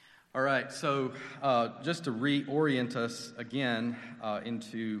All right, so just to reorient us again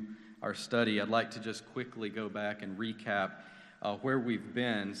into our study, I'd like to just quickly go back and recap where we've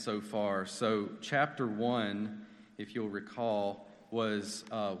been so far. So chapter 1, if you'll recall, was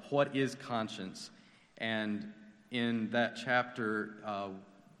what is conscience? And in that chapter,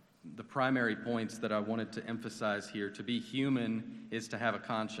 the primary points that I wanted to emphasize here, to be human is to have a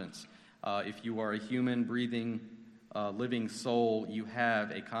conscience. If you are a human, breathing, living soul, you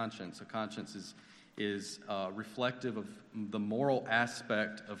have a conscience. A conscience is reflective of the moral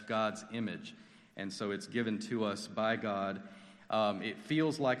aspect of God's image, and so it's given to us by God. It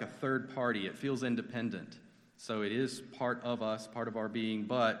feels like a third party. It feels independent. So it is part of us, part of our being,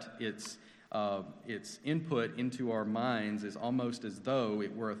 but its input into our minds is almost as though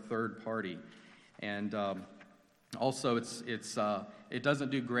it were a third party. And also, it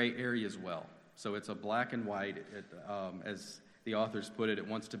doesn't do gray areas well. So it's a black and white. As the authors put it, it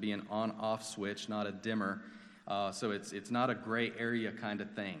wants to be an on-off switch, not a dimmer. So it's not a gray area kind of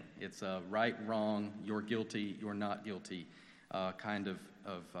thing. It's a right, wrong, you're guilty, you're not guilty kind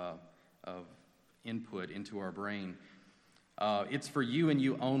of input into our brain. It's for you and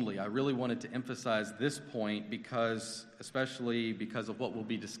you only. I really wanted to emphasize this point especially because of what we'll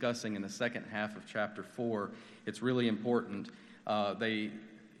be discussing in the second half of chapter 4. It's really important. They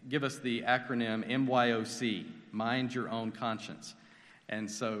give us the acronym MYOC, Mind Your Own Conscience. And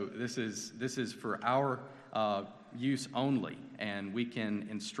so this is for our use only, and we can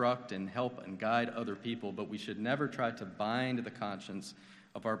instruct and help and guide other people, but we should never try to bind the conscience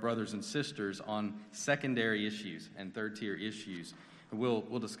of our brothers and sisters on secondary issues and third-tier issues. We'll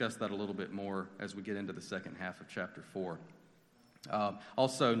discuss that a little bit more as we get into the second half of chapter 4.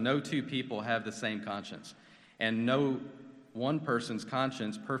 Also, no two people have the same conscience, and no one person's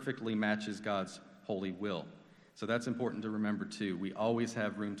conscience perfectly matches God's holy will. So that's important to remember too. We always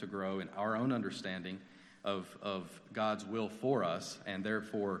have room to grow in our own understanding of God's will for us, and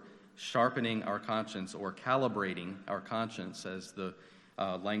therefore sharpening our conscience or calibrating our conscience, as the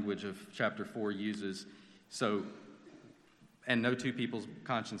language of chapter 4 uses. So, and no two people's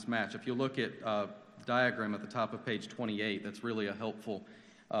conscience match. If you look at the diagram at the top of page 28, that's really a helpful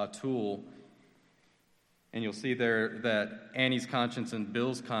tool. And you'll see there that Annie's conscience and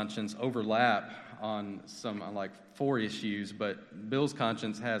Bill's conscience overlap on some like 4 issues, but Bill's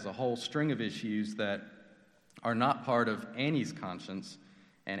conscience has a whole string of issues that are not part of Annie's conscience,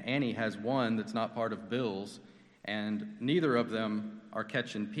 and Annie has one that's not part of Bill's, and neither of them are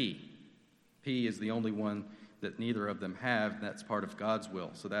catching P. P is the only one that neither of them have, and that's part of God's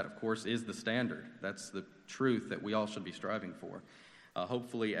will. So that, of course, is the standard. That's the truth that we all should be striving for.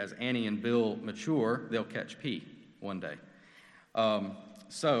 Hopefully, as Annie and Bill mature, they'll catch P one day. And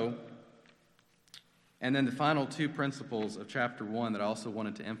then the final 2 principles of chapter 1 that I also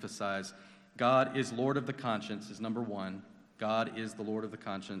wanted to emphasize. God is Lord of the conscience is number 1. God is the Lord of the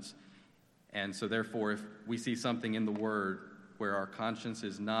conscience. And so therefore, if we see something in the Word where our conscience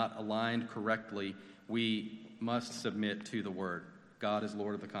is not aligned correctly, we must submit to the Word. God is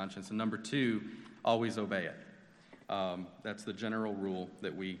Lord of the conscience. And number 2, always obey it. That's the general rule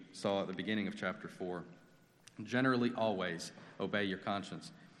that we saw at the beginning of chapter 4. Generally, always obey your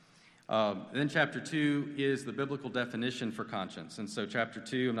conscience. Then chapter 2 is the biblical definition for conscience. And so chapter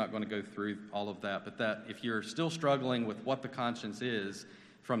 2, I'm not going to go through all of that, but that if you're still struggling with what the conscience is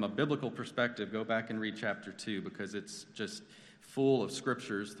from a biblical perspective, go back and read chapter 2, because it's just full of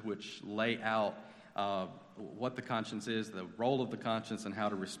scriptures which lay out what the conscience is, the role of the conscience, and how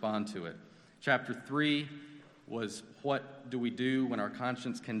to respond to it. Chapter 3 was what do we do when our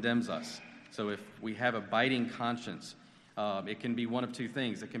conscience condemns us. So if we have a biting conscience, it can be one of 2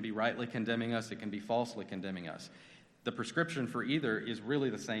 things. It can be rightly condemning us. It can be falsely condemning us. The prescription for either is really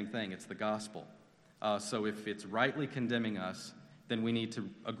the same thing. It's the gospel. So if it's rightly condemning us, then we need to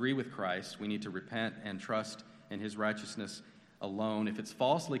agree with Christ. We need to repent and trust in his righteousness alone. If it's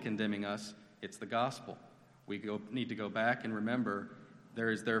falsely condemning us, it's the gospel. We need to go back and remember there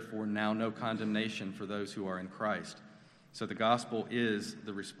is therefore now no condemnation for those who are in Christ. So the gospel is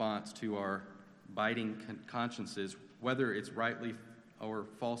the response to our biting consciences, whether it's rightly or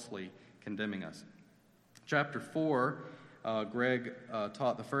falsely condemning us. Chapter 4, Greg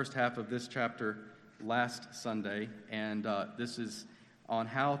taught the first half of this chapter last Sunday, and this is on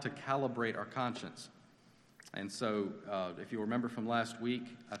how to calibrate our conscience. And so if you remember from last week,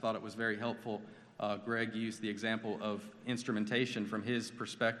 I thought it was very helpful. Greg used the example of instrumentation from his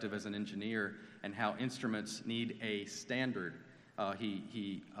perspective as an engineer and how instruments need a standard.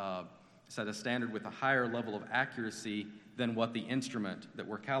 He set a standard with a higher level of accuracy than what the instrument that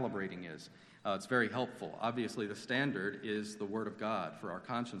we're calibrating is. It's very helpful. Obviously, the standard is the Word of God for our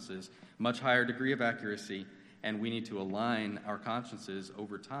consciences, much higher degree of accuracy, and we need to align our consciences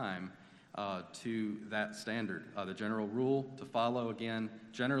over time to that standard. The general rule to follow, again,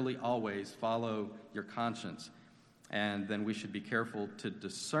 generally always follow your conscience. And then we should be careful to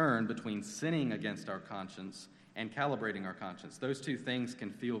discern between sinning against our conscience and calibrating our conscience. Those two things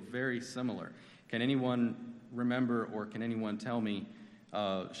can feel very similar. Can anyone remember, or can anyone tell me,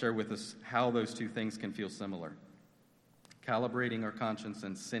 share with us how those two things can feel similar? Calibrating our conscience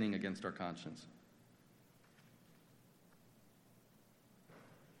and sinning against our conscience.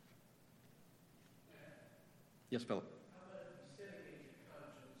 Yes, Philip.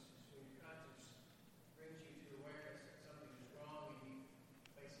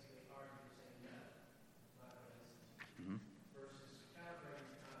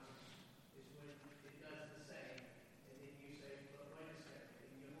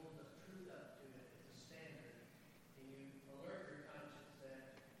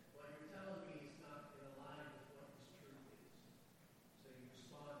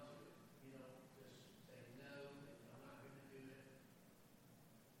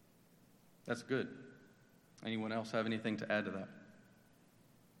 That's good. Anyone else have anything to add to that?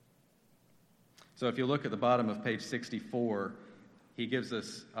 So if you look at the bottom of page 64, he gives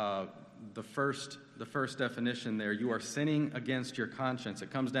us the first definition there. You are sinning against your conscience. It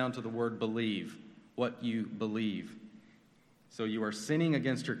comes down to the word believe, what you believe. So you are sinning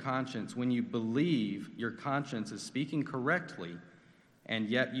against your conscience when you believe your conscience is speaking correctly, and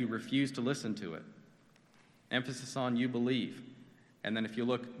yet you refuse to listen to it. Emphasis on you believe. And then if you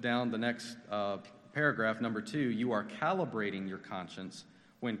look down the next paragraph, number 2, you are calibrating your conscience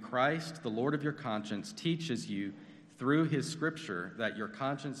when Christ, the Lord of your conscience, teaches you through his scripture that your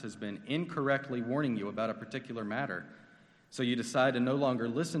conscience has been incorrectly warning you about a particular matter. So you decide to no longer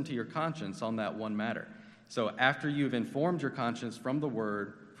listen to your conscience on that one matter. So after you've informed your conscience from the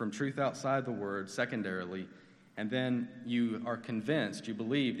Word, from truth outside the Word, secondarily, and then you are convinced, you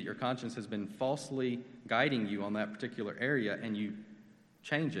believe that your conscience has been falsely guiding you on that particular area, and you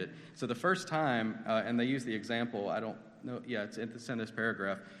change it. So the first time, and they use the example, I don't know, it's in this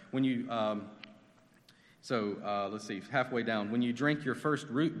paragraph, when you, let's see, halfway down, when you drink your first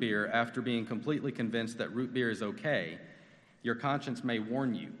root beer after being completely convinced that root beer is okay, your conscience may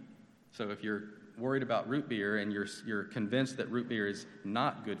warn you. So if you're worried about root beer and you're convinced that root beer is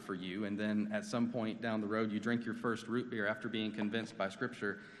not good for you, and then at some point down the road you drink your first root beer after being convinced by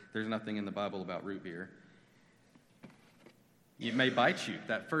Scripture there's nothing in the Bible about root beer, it may bite you.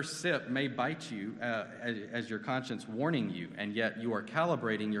 That first sip may bite you as your conscience warning you, and yet you are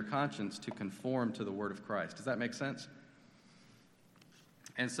calibrating your conscience to conform to the Word of Christ. Does that make sense?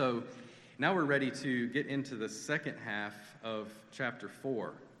 And so now we're ready to get into the second half of chapter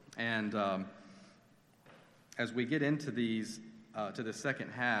 4. And as we get into these, to the second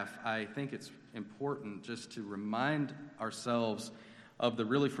half, I think it's important just to remind ourselves of the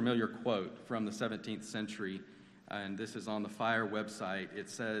really familiar quote from the 17th century, and this is on the FIRE website. It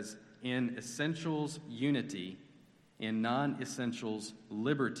says, "In essentials, unity; in non-essentials,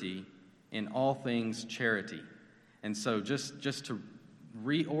 liberty; in all things, charity." And so just to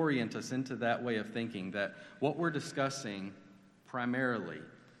reorient us into that way of thinking, that what we're discussing primarily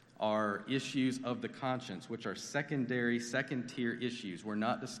are issues of the conscience, which are second-tier issues. We're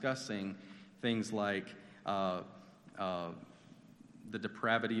not discussing things like the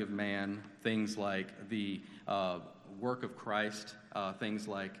depravity of man, things like the work of Christ, things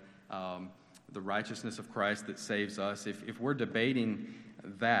like the righteousness of Christ that saves us. If we're debating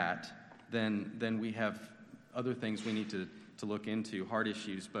that, then we have other things we need to look into, hard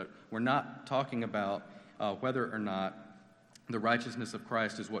issues. But we're not talking about whether or not the righteousness of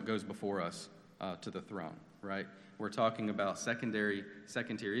Christ is what goes before us to the throne, right? We're talking about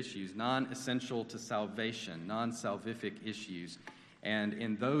second-tier issues, non-essential to salvation, non-salvific issues. And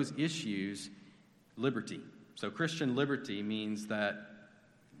in those issues, liberty. So Christian liberty means that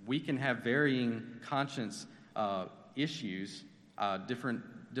we can have varying conscience issues, different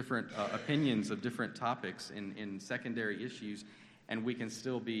opinions of different topics in secondary issues, and we can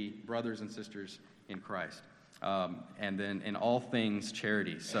still be brothers and sisters in Christ. And then in all things,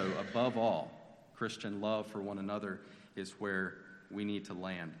 charity. So above all, Christian love for one another is where we need to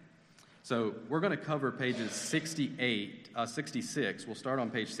land. So we're going to cover pages 66. We'll start on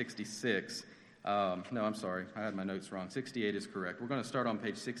page 66. No, I'm sorry. I had my notes wrong. 68 is correct. We're going to start on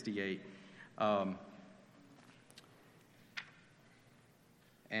page 68.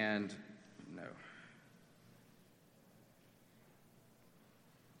 And no.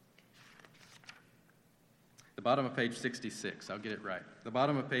 The bottom of page 66. I'll get it right. The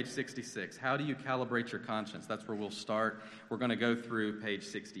bottom of page 66. How do you calibrate your conscience? That's where we'll start. We're going to go through page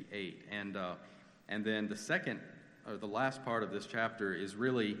 68. And then the second, or the last part of this chapter is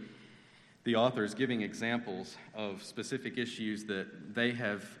really the authors giving examples of specific issues that they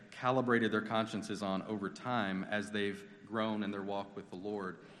have calibrated their consciences on over time as they've grown in their walk with the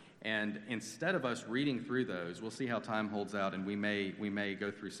Lord. And instead of us reading through those, we'll see how time holds out, and we may go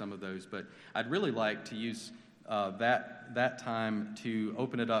through some of those. But I'd really like to use that time to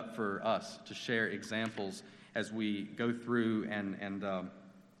open it up for us to share examples as we go through and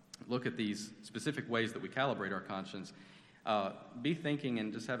look at these specific ways that we calibrate our conscience. Be thinking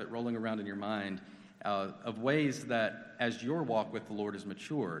and just have it rolling around in your mind of ways that, as your walk with the Lord has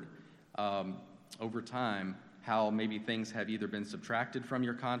matured over time, how maybe things have either been subtracted from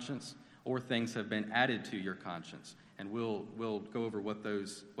your conscience or things have been added to your conscience. And we'll go over what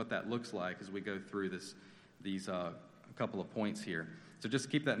that looks like as we go through these couple of points here. So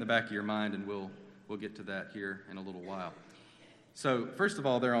just keep that in the back of your mind, and we'll get to that here in a little while. So first of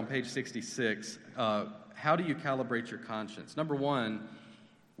all, there on page 66, how do you calibrate your conscience? Number one,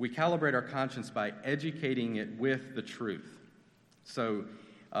 we calibrate our conscience by educating it with the truth. So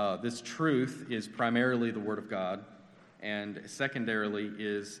this truth is primarily the Word of God, and secondarily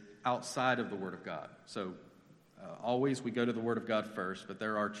is outside of the Word of God. So always we go to the Word of God first, but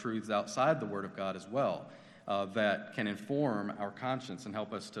there are truths outside the Word of God as well that can inform our conscience and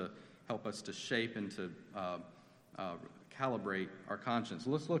help us to shape and to calibrate our conscience.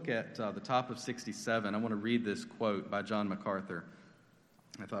 Let's look at the top of 67. I want to read this quote by John MacArthur.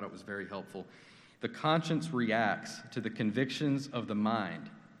 I thought it was very helpful. The conscience reacts to the convictions of the mind,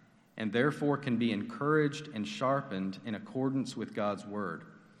 and therefore can be encouraged and sharpened in accordance with God's word.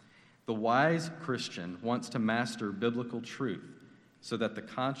 The wise Christian wants to master biblical truth so that the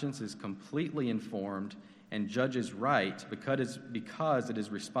conscience is completely informed and judges right because it is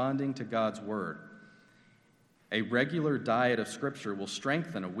responding to God's word. A regular diet of Scripture will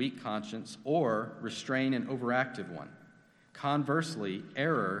strengthen a weak conscience or restrain an overactive one. Conversely,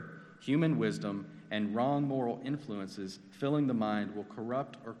 error, human wisdom, and wrong moral influences filling the mind will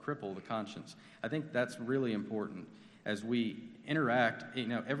corrupt or cripple the conscience. I think that's really important. As we interact,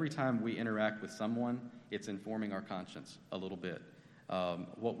 every time we interact with someone, it's informing our conscience a little bit.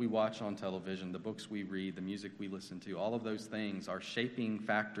 What we watch on television, the books we read, the music we listen to, all of those things are shaping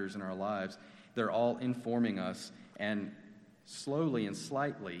factors in our lives. They're all informing us, and slowly and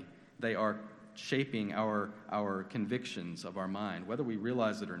slightly, they are shaping our convictions of our mind, whether we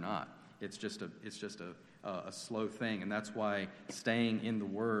realize it or not. It's just a slow thing, and that's why staying in the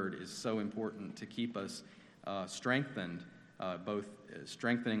Word is so important to keep us strengthened, both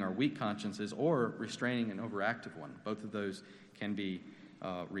strengthening our weak consciences or restraining an overactive one. Both of those can be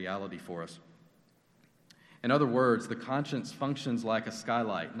reality for us. In other words, the conscience functions like a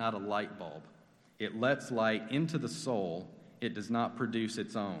skylight, not a light bulb. It lets light into the soul. It does not produce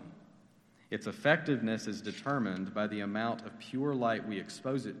its own. Its effectiveness is determined by the amount of pure light we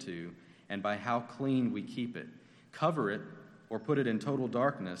expose it to and by how clean we keep it. Cover it or put it in total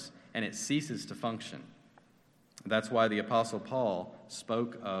darkness, and it ceases to function. That's why the Apostle Paul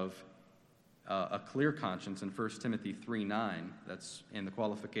spoke of a clear conscience in 1 Timothy 3:9. That's in the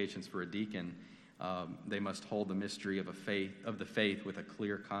qualifications for a deacon. They must hold the mystery of the faith with a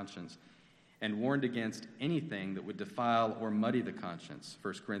clear conscience, and warned against anything that would defile or muddy the conscience.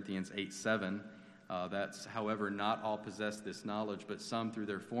 1 Corinthians 8:7. That's, however, not all possess this knowledge, but some, through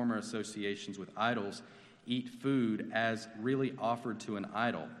their former associations with idols, eat food as really offered to an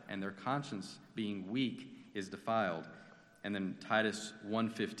idol, and their conscience, being weak, is defiled. And then Titus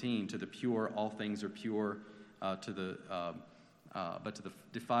 1:15, to the pure all things are pure, but to the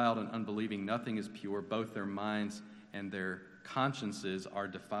defiled and unbelieving nothing is pure. Both their minds and their consciences are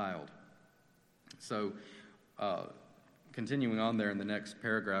defiled. So, continuing on there in the next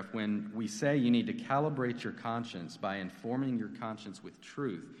paragraph, when we say you need to calibrate your conscience by informing your conscience with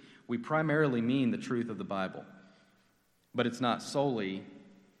truth, we primarily mean the truth of the Bible. But it's not solely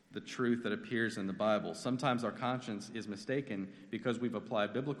the truth that appears in the Bible. Sometimes our conscience is mistaken because we've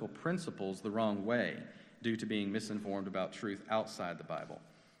applied biblical principles the wrong way due to being misinformed about truth outside the Bible.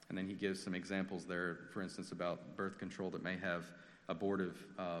 And then he gives some examples there, for instance, about birth control that may have abortive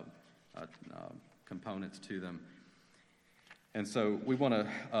components to them. And so we want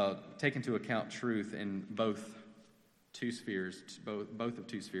to take into account truth in both of two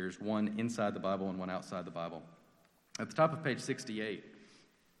spheres, one inside the Bible and one outside the Bible. At the top of page 68,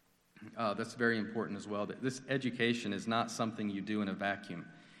 that's very important as well, that this education is not something you do in a vacuum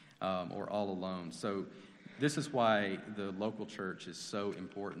or all alone. So this is why the local church is so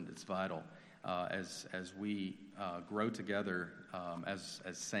important. It's vital. as we grow together as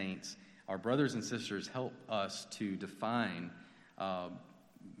saints, our brothers and sisters help us to define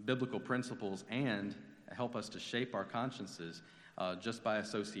biblical principles and help us to shape our consciences just by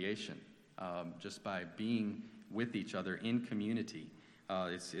association, just by being with each other in community.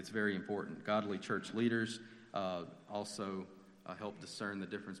 It's very important. Godly church leaders also help discern the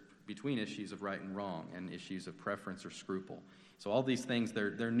difference between issues of right and wrong and issues of preference or scruple. So all these things,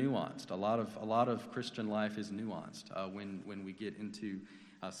 they're nuanced. A lot of Christian life is nuanced when we get into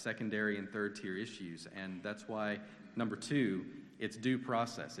secondary and third tier issues, and that's why number 2, it's due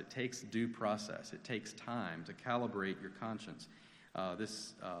process. It takes due process. It takes time to calibrate your conscience.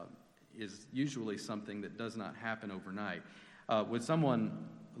 This is usually something that does not happen overnight. Would someone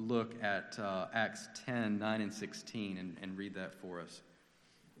look at Acts 10, 9 and 16 and read that for us?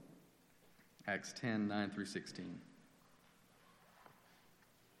 Acts 10, 9 through 16.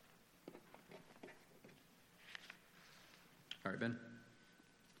 All right, Ben.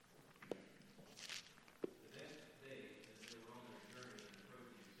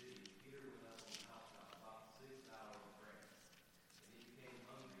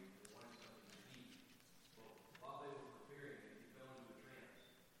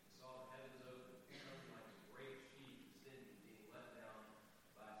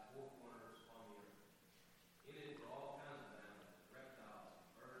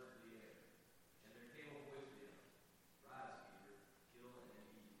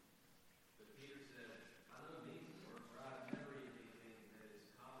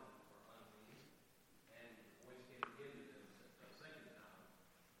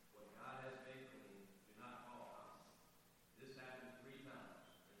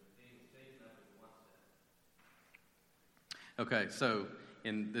 Okay, so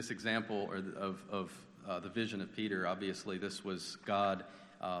in this example of the vision of Peter, obviously this was God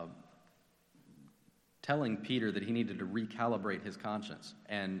telling Peter that he needed to recalibrate his conscience,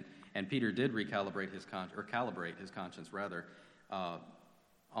 and Peter did recalibrate his calibrate his conscience rather,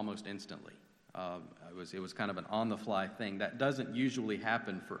 almost instantly. It was kind of an on-the-fly thing that doesn't usually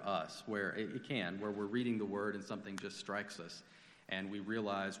happen for us, where it can, where we're reading the Word and something just strikes us, and we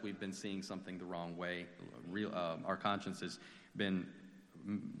realize we've been seeing something the wrong way. Our conscience has been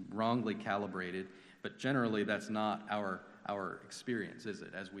wrongly calibrated, but generally that's not our experience, is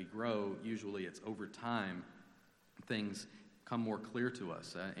it? As we grow, usually it's over time, things come more clear to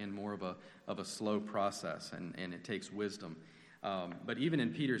us in more of a slow process, and it takes wisdom. But even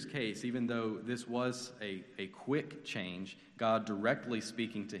in Peter's case, even though this was a quick change, God directly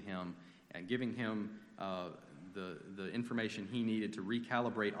speaking to him and giving him the information he needed to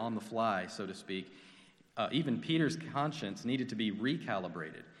recalibrate on the fly, so to speak, even Peter's conscience needed to be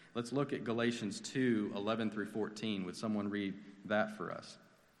recalibrated. Let's look at Galatians 2, 11 through 14. Would someone read that for us?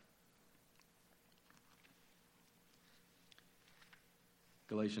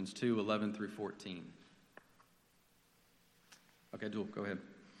 Galatians 2, 11 through 14. Okay, Joel, go ahead.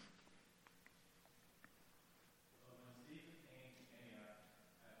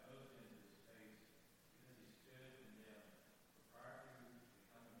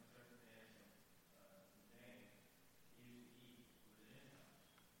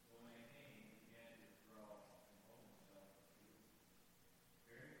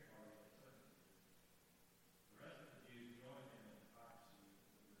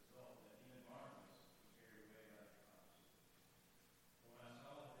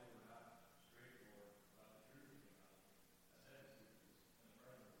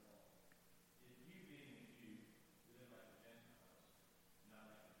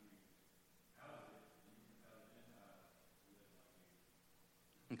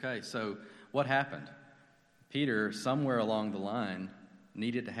 Okay, so what happened? Peter, somewhere along the line,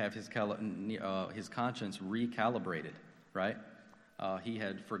 needed to have his conscience recalibrated, right? He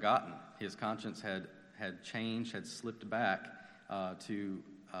had forgotten. His conscience had changed, had slipped back to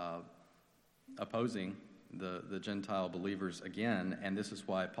opposing the Gentile believers again, and this is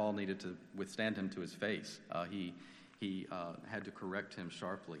why Paul needed to withstand him to his face. He had to correct him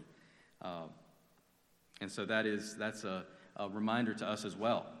sharply. And so that's a reminder to us as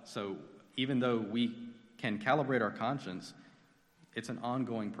well. So even though we can calibrate our conscience, it's an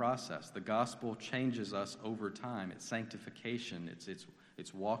ongoing process. The gospel changes us over time. It's sanctification.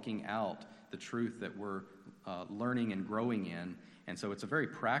 It's walking out the truth that we're learning and growing in. And so it's a very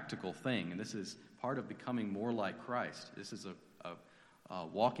practical thing. And this is part of becoming more like Christ. This is a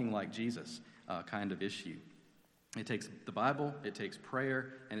walking like Jesus kind of issue. It takes the Bible, it takes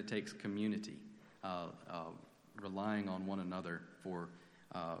prayer, and it takes community. Relying on one another for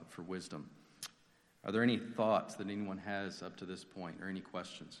wisdom. Are there any thoughts that anyone has up to this point, or any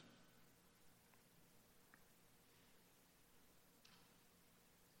questions?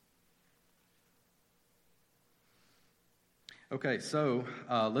 Okay, so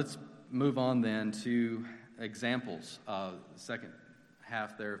let's move on then to examples. Second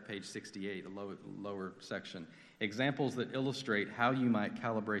half there of page 68, the lower section. Examples that illustrate how you might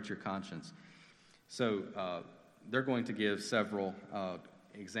calibrate your conscience. So they're going to give several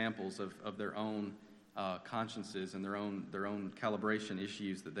examples of their own consciences and their own calibration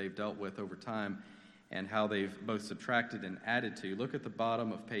issues that they've dealt with over time, and how they've both subtracted and added to. Look at the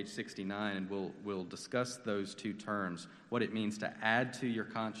bottom of page 69, and we'll discuss those two terms, what it means to add to your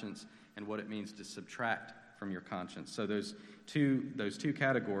conscience and what it means to subtract from your conscience. So those two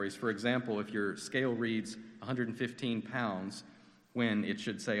categories, for example, if your scale reads 115 pounds when it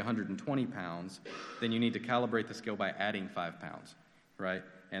should say 120 pounds, then you need to calibrate the scale by adding 5 pounds, right?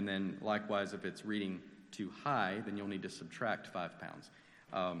 And then likewise, if it's reading too high, then you'll need to subtract 5 pounds.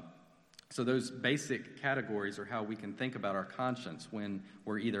 So those basic categories are how we can think about our conscience when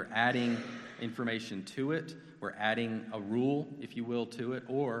we're either adding information to it, we're adding a rule, if you will, to it,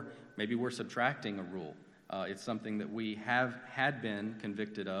 or maybe we're subtracting a rule. It's something that we had been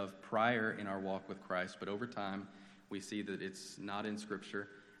convicted of prior in our walk with Christ, but over time we see that it's not in Scripture.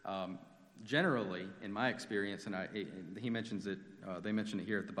 Generally, in my experience, and he mentions it, they mention it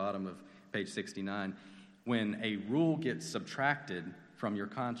here at the bottom of page 69, when a rule gets subtracted from your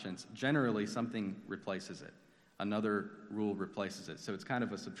conscience, generally something replaces it. Another rule replaces it. So it's kind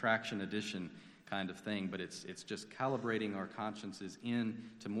of a subtraction addition kind of thing, but it's just calibrating our consciences in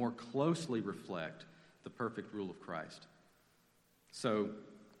to more closely reflect the perfect rule of Christ. So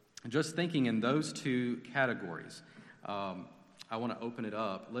just thinking in those two categories, I want to open it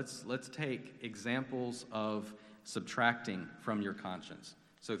up. Let's take examples of subtracting from your conscience.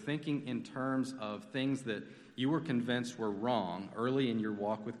 So thinking in terms of things that you were convinced were wrong early in your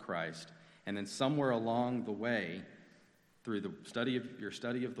walk with Christ, and then somewhere along the way, through the study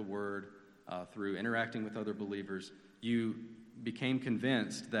of the Word, through interacting with other believers, you became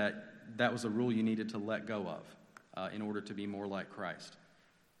convinced that that was a rule you needed to let go of in order to be more like Christ.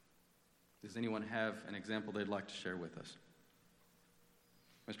 Does anyone have an example they'd like to share with us?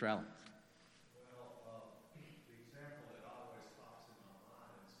 Mr. Allen.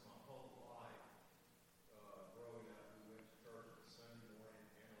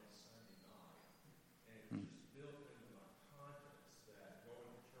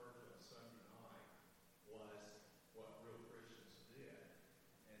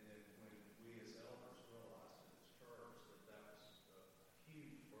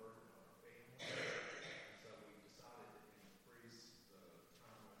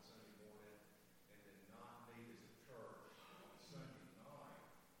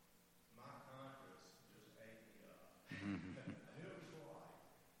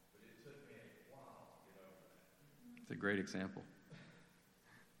 It's a great example.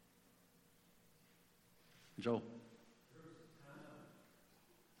 Joel.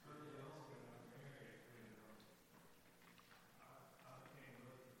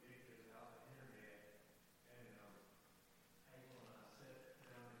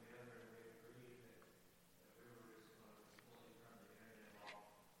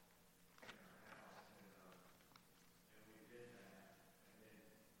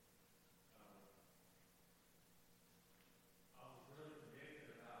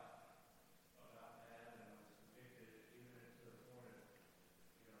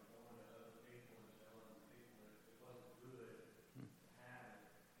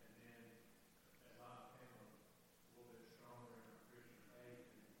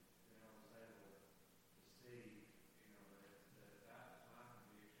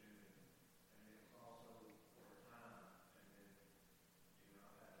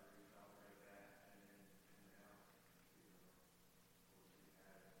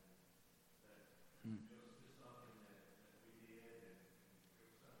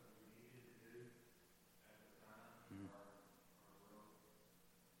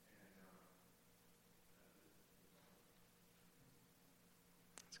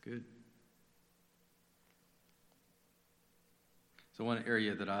 Good. So one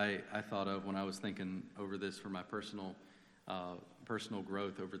area that I thought of when I was thinking over this for my personal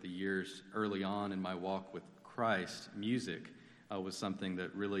growth over the years, early on in my walk with Christ, music was something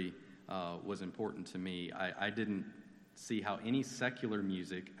that really was important to me. I didn't see how any secular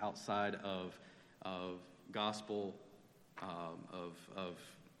music outside of gospel, of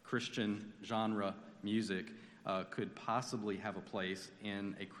Christian genre music could possibly have a place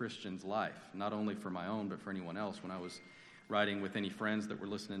in a Christian's life, not only for my own, but for anyone else. When I was riding with any friends that were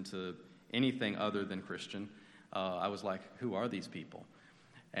listening to anything other than Christian, I was like, who are these people?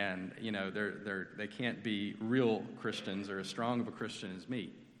 And, you know, they can't be real Christians or as strong of a Christian as me.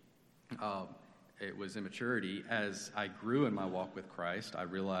 it was immaturity. As I grew in my walk with Christ, I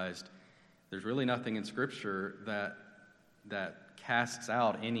realized there's really nothing in Scripture that casts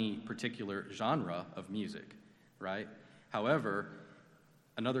out any particular genre of music, right? However,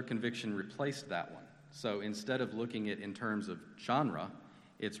 another conviction replaced that one. So instead of looking at it in terms of genre,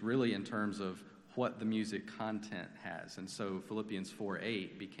 it's really in terms of what the music content has. And so Philippians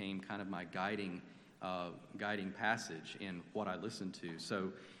 4:8 became kind of my guiding passage in what I listened to.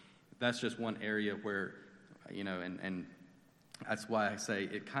 So that's just one area where, and that's why I say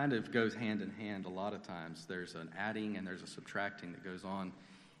it kind of goes hand in hand a lot of times. There's an adding and there's a subtracting that goes on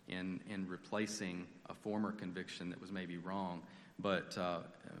in replacing a former conviction that was maybe wrong. But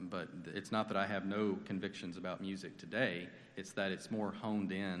it's not that I have no convictions about music today. It's that it's more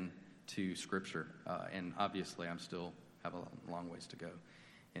honed in to Scripture. And obviously I still have a long ways to go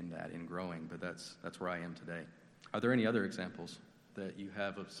in growing, but that's where I am today. Are there any other examples that you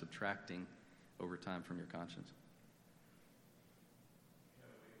have of subtracting over time from your conscience?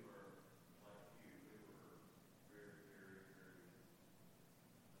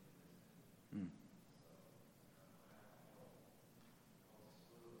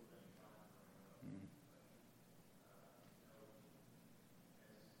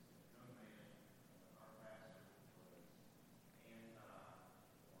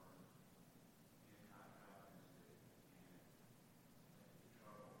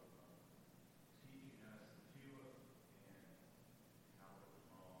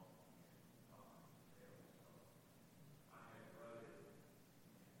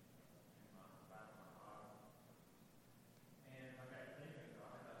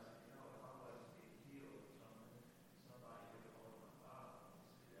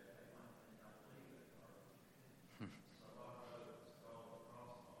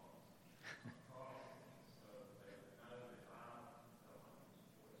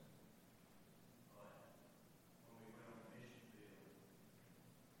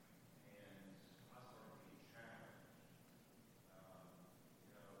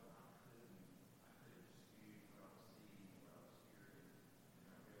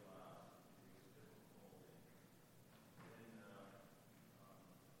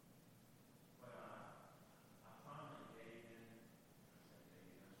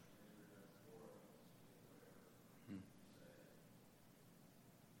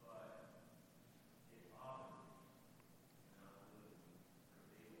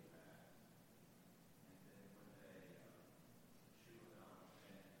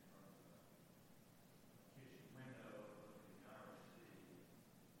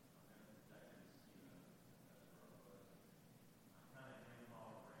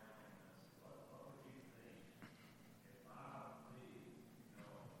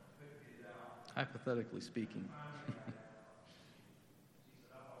 Hypothetically speaking.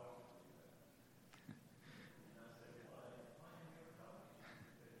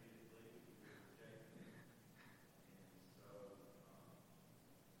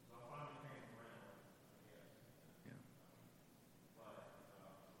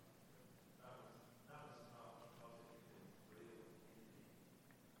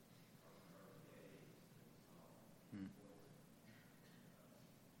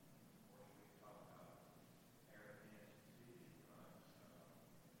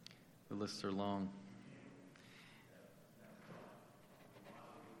 The lists are long.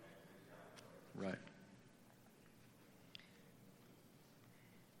 Right.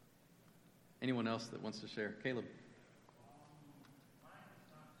 Anyone else that wants to share? Caleb.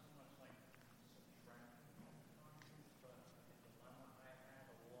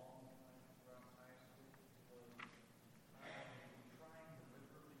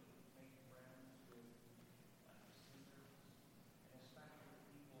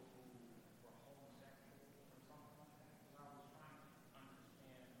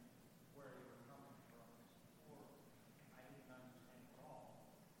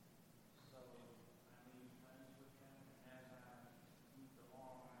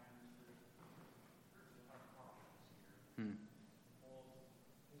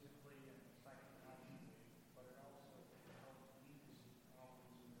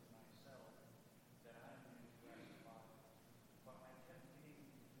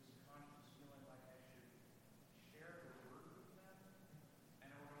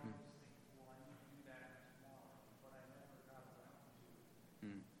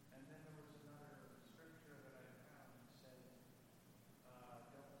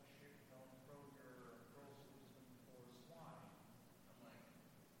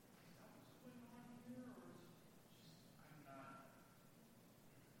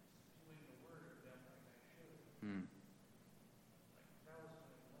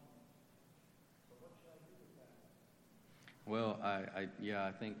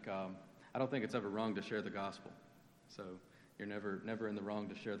 I think I don't think it's ever wrong to share the gospel. So you're never in the wrong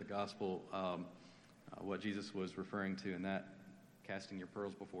to share the gospel. What Jesus was referring to in that casting your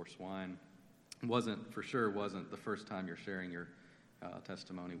pearls before swine wasn't the first time you're sharing your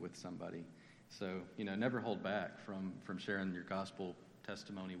testimony with somebody. So never hold back from sharing your gospel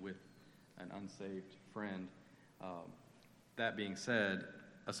testimony with an unsaved friend. That being said,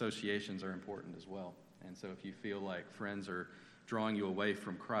 associations are important as well. And so if you feel like friends are drawing you away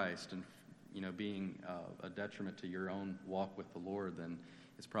from Christ and being a detriment to your own walk with the Lord, then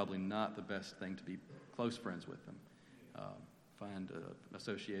it's probably not the best thing to be close friends with them. Find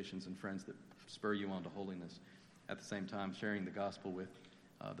associations and friends that spur you on to holiness. At the same time, sharing the gospel with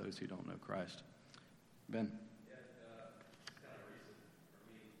those who don't know Christ. Ben?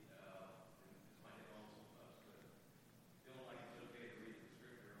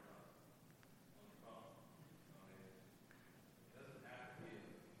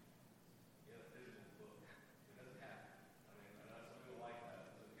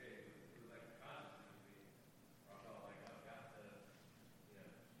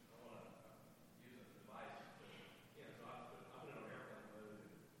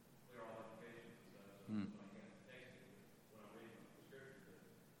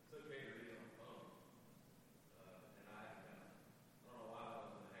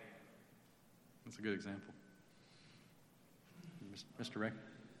 That's a good example. Mr. Ray?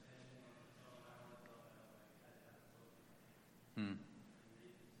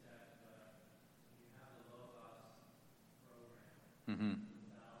 Mm-hmm.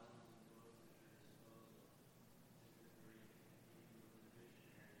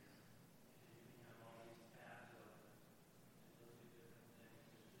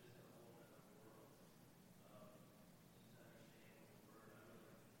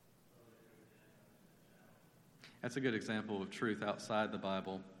 That's a good example of truth outside the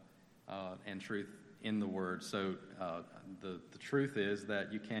Bible and truth in the Word. So the truth is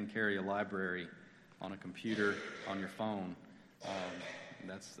that you can carry a library on a computer, on your phone.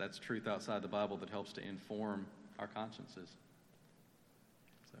 That's truth outside the Bible that helps to inform our consciences.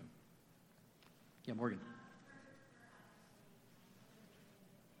 So, yeah, Morgan.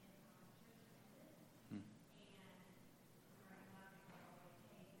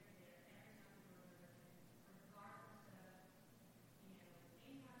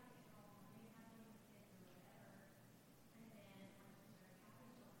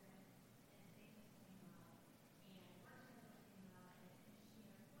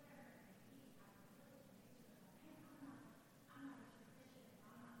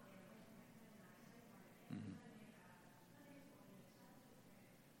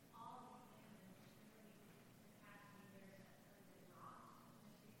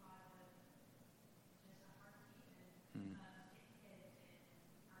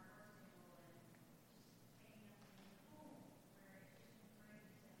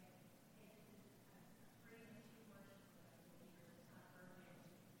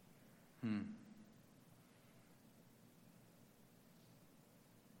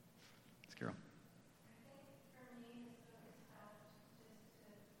 It's Carol.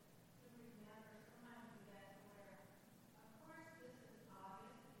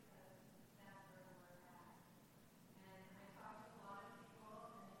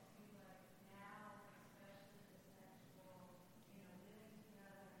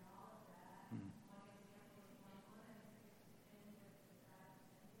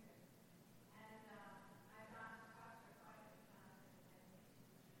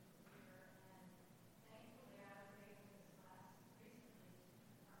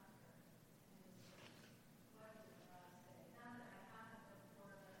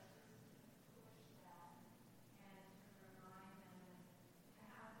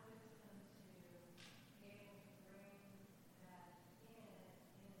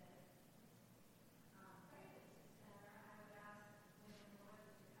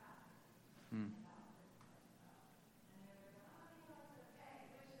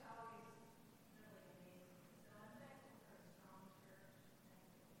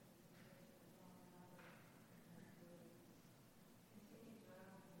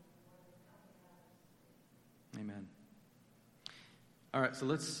 Amen. All right, so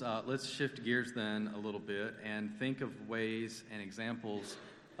let's shift gears then a little bit and think of ways and examples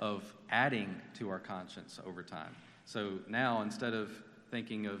of adding to our conscience over time. So now, instead of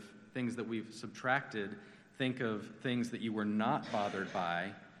thinking of things that we've subtracted, think of things that you were not bothered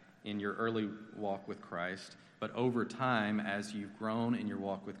by in your early walk with Christ, but over time, as you've grown in your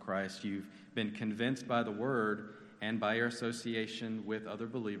walk with Christ, you've been convinced by the Word and by your association with other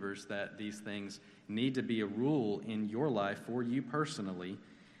believers, that these things need to be a rule in your life for you personally,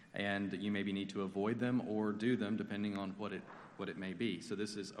 and you maybe need to avoid them or do them depending on what it may be. So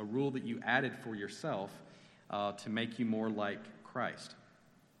this is a rule that you added for yourself to make you more like Christ.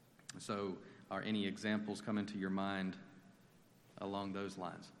 So are any examples coming to your mind along those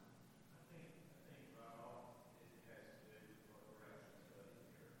lines?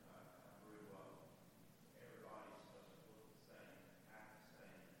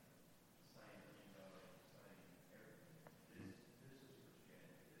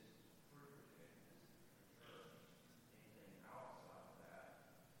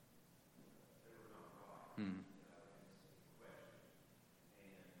 Hmm.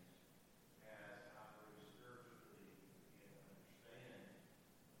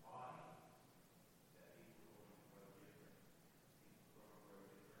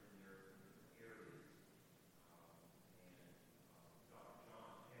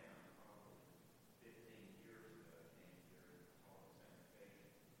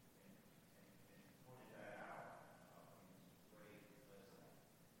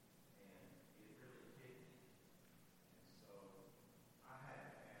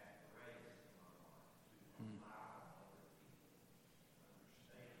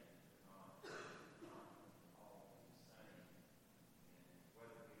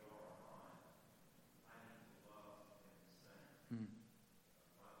 Hmm.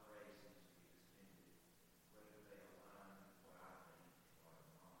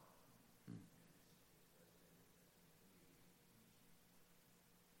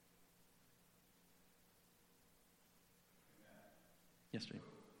 Yes, sir.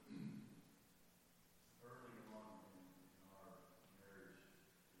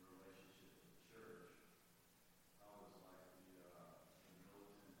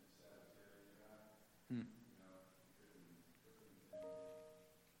 Hmm.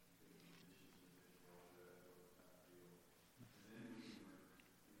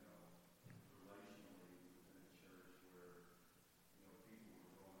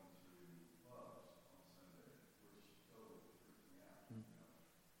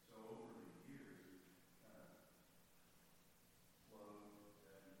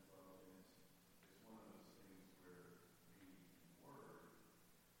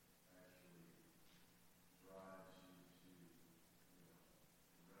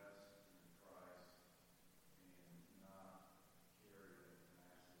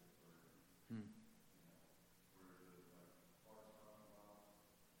 Hmm.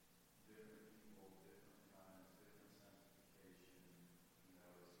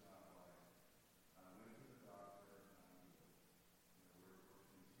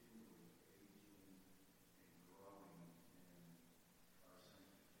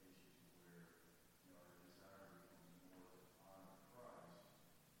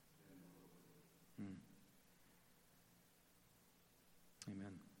 Hmm.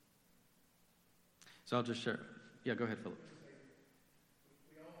 Amen. So I'll just share. Yeah, go ahead, Philip.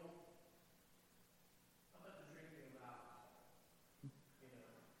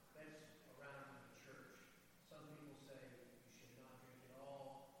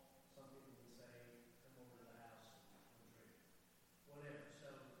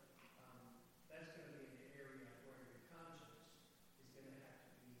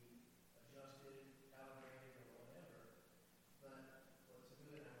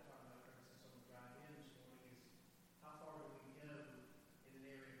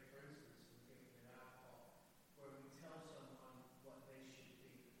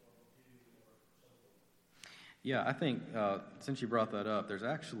 Yeah, I think since you brought that up, there's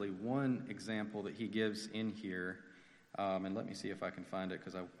actually one example that he gives in here, and let me see if I can find it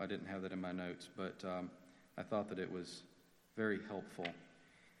because I didn't have that in my notes, but I thought that it was very helpful.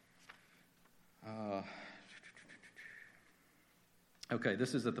 Okay,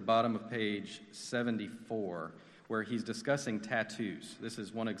 this is at the bottom of page 74, where he's discussing tattoos. This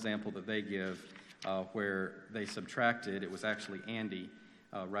is one example that they give where they subtracted. It was actually Andy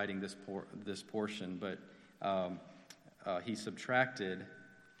writing this portion, but he subtracted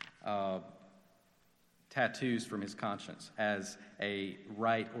tattoos from his conscience as a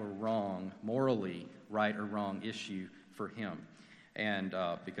right or wrong, morally right or wrong issue for him. And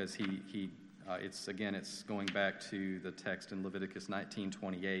because it's going back to the text in Leviticus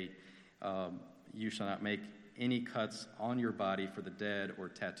 19:28, you shall not make any cuts on your body for the dead or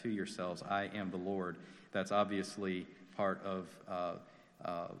tattoo yourselves. I am the Lord. That's obviously part of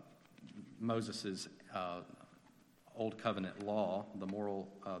Moses's Old Covenant law, the moral,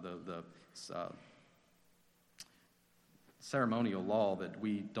 the ceremonial law that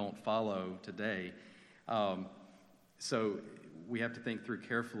we don't follow today. So we have to think through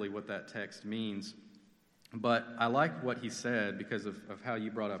carefully what that text means. But I like what he said because of how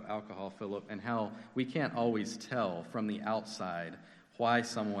you brought up alcohol, Philip, and how we can't always tell from the outside why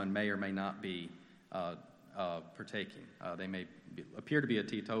someone may or may not be partaking. They may appear to be a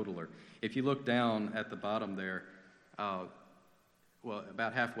teetotaler. If you look down at the bottom there,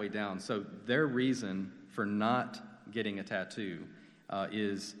 about halfway down, so their reason for not getting a tattoo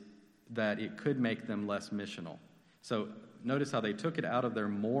is that it could make them less missional. So notice how they took it out of their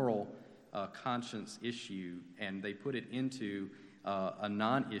moral conscience issue and they put it into a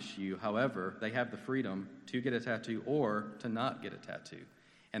non-issue. However, they have the freedom to get a tattoo or to not get a tattoo.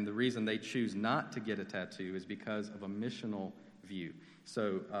 And the reason they choose not to get a tattoo is because of a missional view.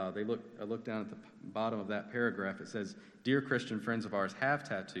 So I look down at the bottom of that paragraph. It says, "Dear Christian friends of ours have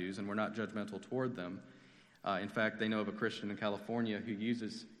tattoos, and we're not judgmental toward them. In fact, they know of a Christian in California who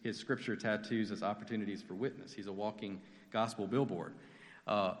uses his scripture tattoos as opportunities for witness. He's a walking gospel billboard."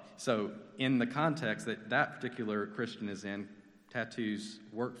 So in the context that particular Christian is in, tattoos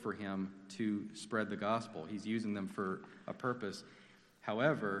work for him to spread the gospel. He's using them for a purpose.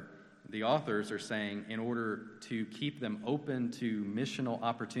 However, the authors are saying in order to keep them open to missional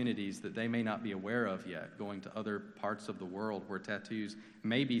opportunities that they may not be aware of yet, going to other parts of the world where tattoos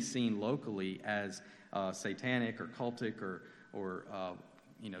may be seen locally as satanic or cultic or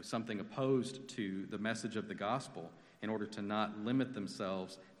something opposed to the message of the gospel, in order to not limit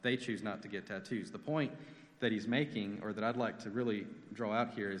themselves, they choose not to get tattoos. The point that he's making, or that I'd like to really draw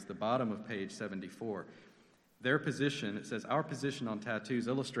out here, is the bottom of page 74. Their position, it says, "Our position on tattoos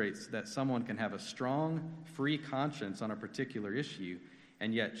illustrates that someone can have a strong, free conscience on a particular issue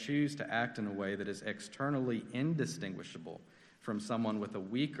and yet choose to act in a way that is externally indistinguishable from someone with a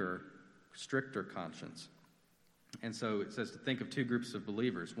weaker, stricter conscience." And so it says to think of two groups of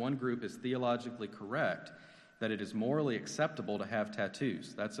believers. One group is theologically correct that it is morally acceptable to have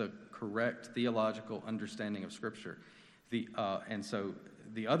tattoos. That's a correct theological understanding of Scripture. And so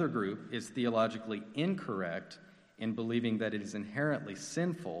the other group is theologically incorrect in believing that it is inherently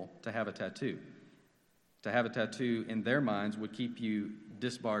sinful to have a tattoo. To have a tattoo, in their minds, would keep you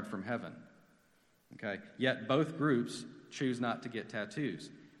disbarred from heaven. Okay? Yet both groups choose not to get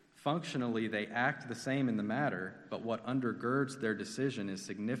tattoos. Functionally, they act the same in the matter, but what undergirds their decision is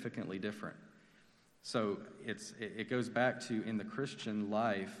significantly different. So it goes back to, in the Christian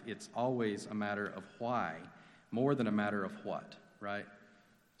life, it's always a matter of why, more than a matter of what, right?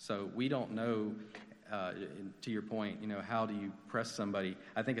 So we don't know, to your point, how do you press somebody?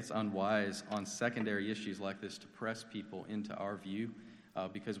 I think it's unwise on secondary issues like this to press people into our view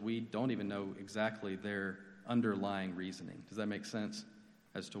because we don't even know exactly their underlying reasoning. Does that make sense?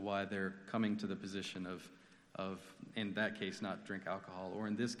 As to why they're coming to the position of, in that case, not drink alcohol, or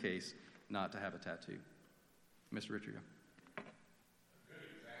in this case, not to have a tattoo. Mr. Richard. A good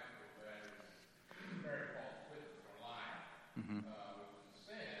example of that is very false witness or lying, which is a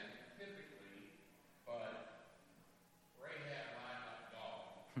sin typically, but Rahab lied like a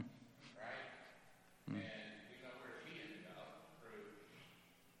dog, right? And we know where she ended up through the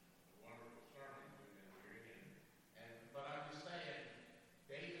wonderful sermons we've been hearing. But I'm just saying,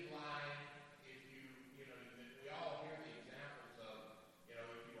 David lied. We all hear the examples of, if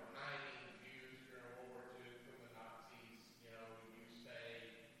you were hiding Jews during World War II from the Nazis, would you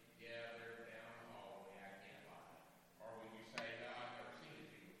say, yeah, they're down the hallway, I can't lie? Or would you say, no, I've never seen a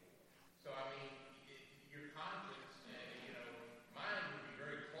Jew before? So, I mean, your conscience, mine would be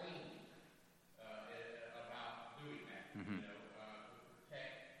very clean about doing that, to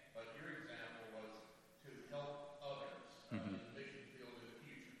protect. But your example was to help others in the mission field in the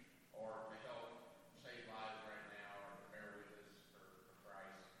future, or to help save lives right now, or to bear witness for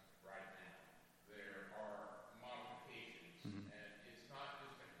Christ right now. There are modifications, and it's not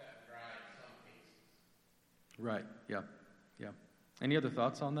just a cut and dry in some cases. Right, yeah. Any other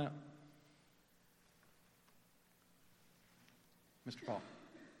thoughts on that? Mr. Paul.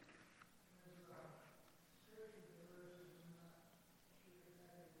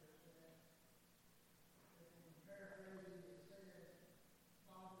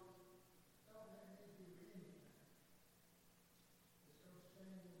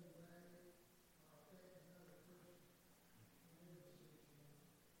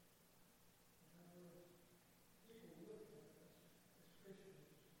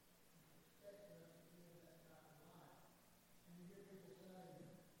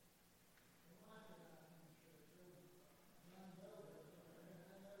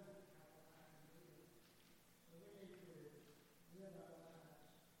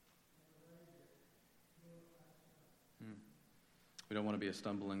 We don't want to be a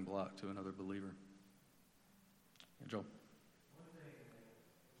stumbling block to another believer. Joel.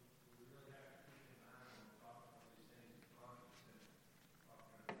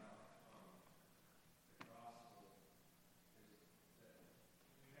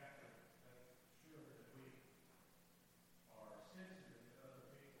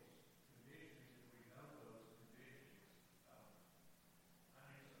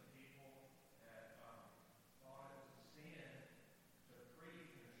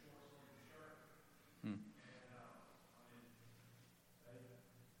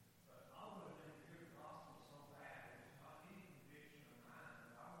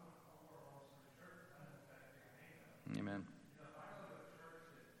 Amen.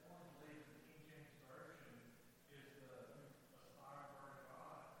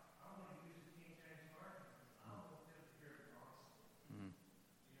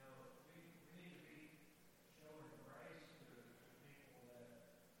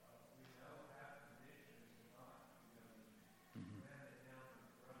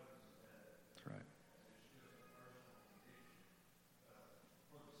 That's right.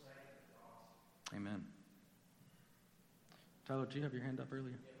 Amen. Tyler, did you have your hand up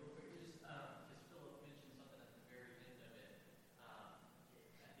earlier?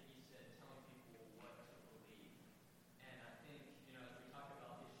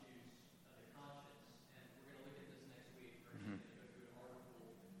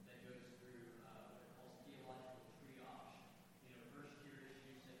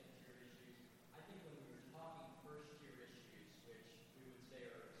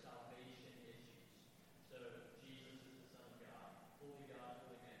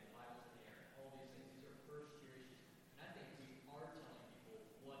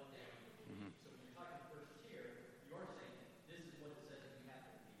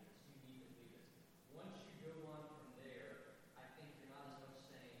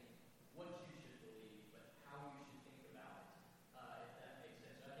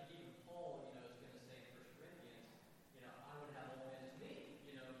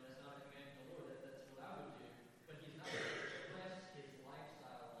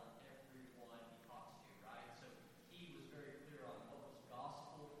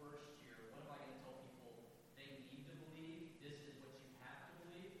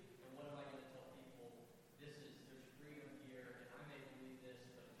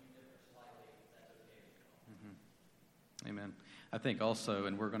 Amen. I think also,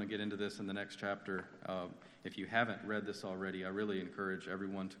 and we're going to get into this in the next chapter, if you haven't read this already, I really encourage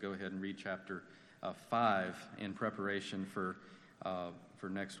everyone to go ahead and read chapter 5 in preparation for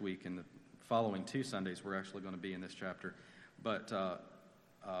next week. And the following 2 Sundays, we're actually going to be in this chapter. But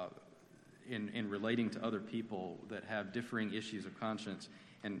in relating to other people that have differing issues of conscience,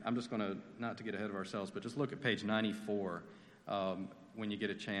 and I'm just going to, not to get ahead of ourselves, but just look at page 94 when you get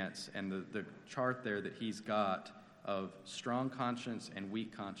a chance, and the chart there that he's got of strong conscience and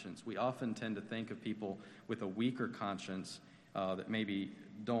weak conscience. We often tend to think of people with a weaker conscience that maybe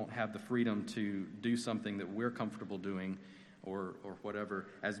don't have the freedom to do something that we're comfortable doing or whatever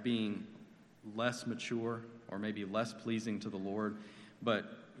as being less mature or maybe less pleasing to the Lord. But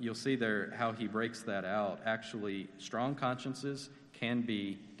you'll see there how he breaks that out. Actually, strong consciences can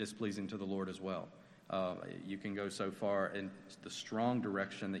be displeasing to the Lord as well. You can go so far in the strong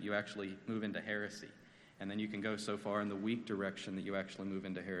direction that you actually move into heresy. And then you can go so far in the weak direction that you actually move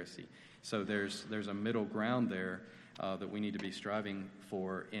into heresy. So there's a middle ground there that we need to be striving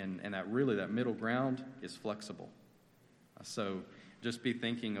for, and that middle ground is flexible. So just be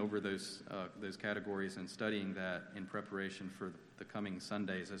thinking over those categories and studying that in preparation for the coming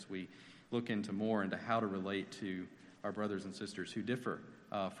Sundays as we look into how to relate to our brothers and sisters who differ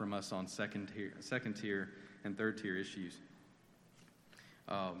from us on second tier and third tier issues.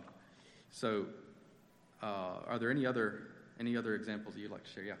 Are there any other examples that you'd like to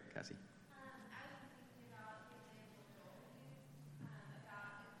share? Yeah, Cassie. I was thinking about the example Joel used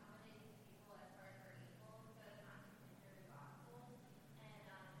about accommodating people as far as our evil so as not to hinder the gospel. And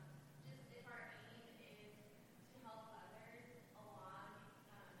just if our aim is to help others along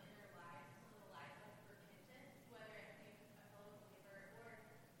in their lives, so the life of repentance, whether it be a fellow believer or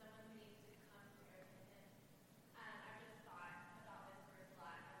someone who needs to come to repentance. I just thought about this verse a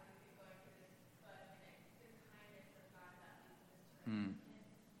lot as we've been going through this book, and the kindness of God that leads us to repentance.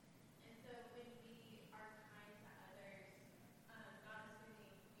 And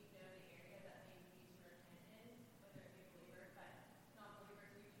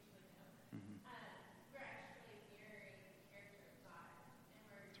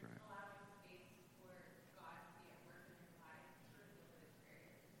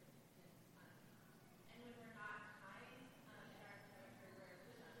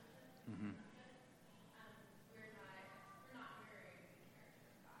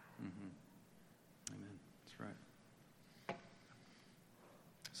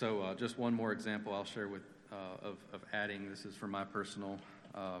So just one more example I'll share with of adding. This is from my personal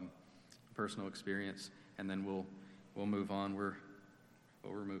experience, and then we'll move on. We're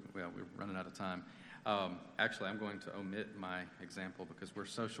running out of time. Actually, I'm going to omit my example because we're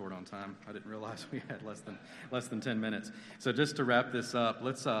so short on time. I didn't realize we had less than 10 minutes. So just to wrap this up,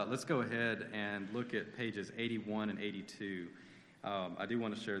 let's go ahead and look at pages 81 and 82. I do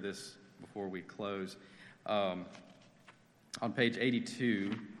want to share this before we close. On page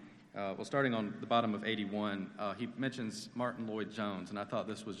 82, starting on the bottom of 81, he mentions Martin Lloyd-Jones, and I thought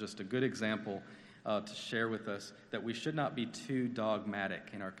this was just a good example to share with us that we should not be too dogmatic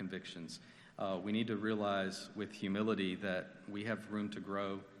in our convictions. We need to realize with humility that we have room to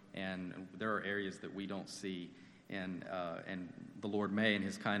grow, and there are areas that we don't see, and the Lord may, in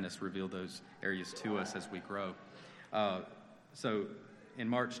His kindness, reveal those areas to us as we grow. So in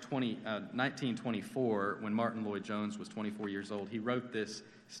March 1924, when Martin Lloyd-Jones was 24 years old, he wrote this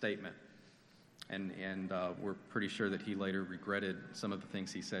statement, and we're pretty sure that he later regretted some of the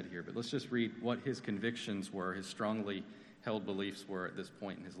things he said here. But let's just read what his convictions were, his strongly held beliefs were at this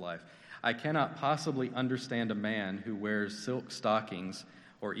point in his life. I cannot possibly understand a man who wears silk stockings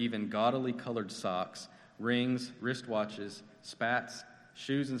or even gaudily colored socks, rings, wristwatches, spats,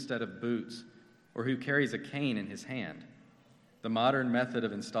 shoes instead of boots, or who carries a cane in his hand. The modern method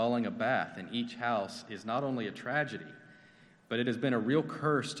of installing a bath in each house is not only a tragedy, but it has been a real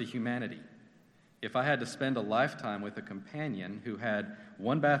curse to humanity. If I had to spend a lifetime with a companion who had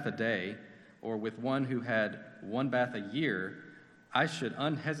one bath a day, or with one who had one bath a year, I should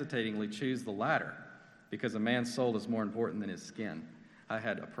unhesitatingly choose the latter, because a man's soul is more important than his skin. I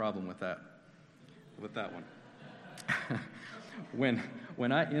had a problem with that one.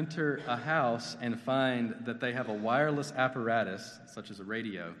 When I enter a house and find that they have a wireless apparatus, such as a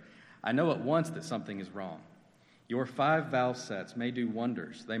radio, I know at once that something is wrong. Your 5-valve sets may do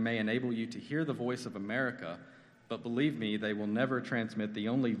wonders. They may enable you to hear the voice of America, but believe me, they will never transmit the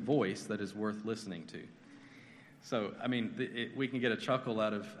only voice that is worth listening to. So, I mean, we can get a chuckle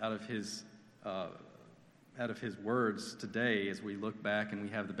out of his words today as we look back and we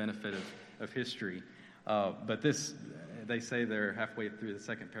have the benefit of history. But this, they say there halfway through the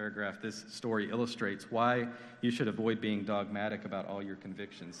second paragraph, this story illustrates why you should avoid being dogmatic about all your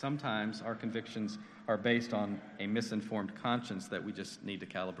convictions. Sometimes our convictions are based on a misinformed conscience that we just need to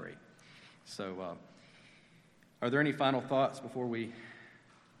calibrate. So, are there any final thoughts before we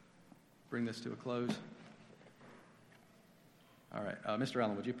bring this to a close? All right. Mr.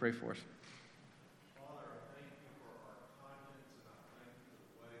 Allen, would you pray for us?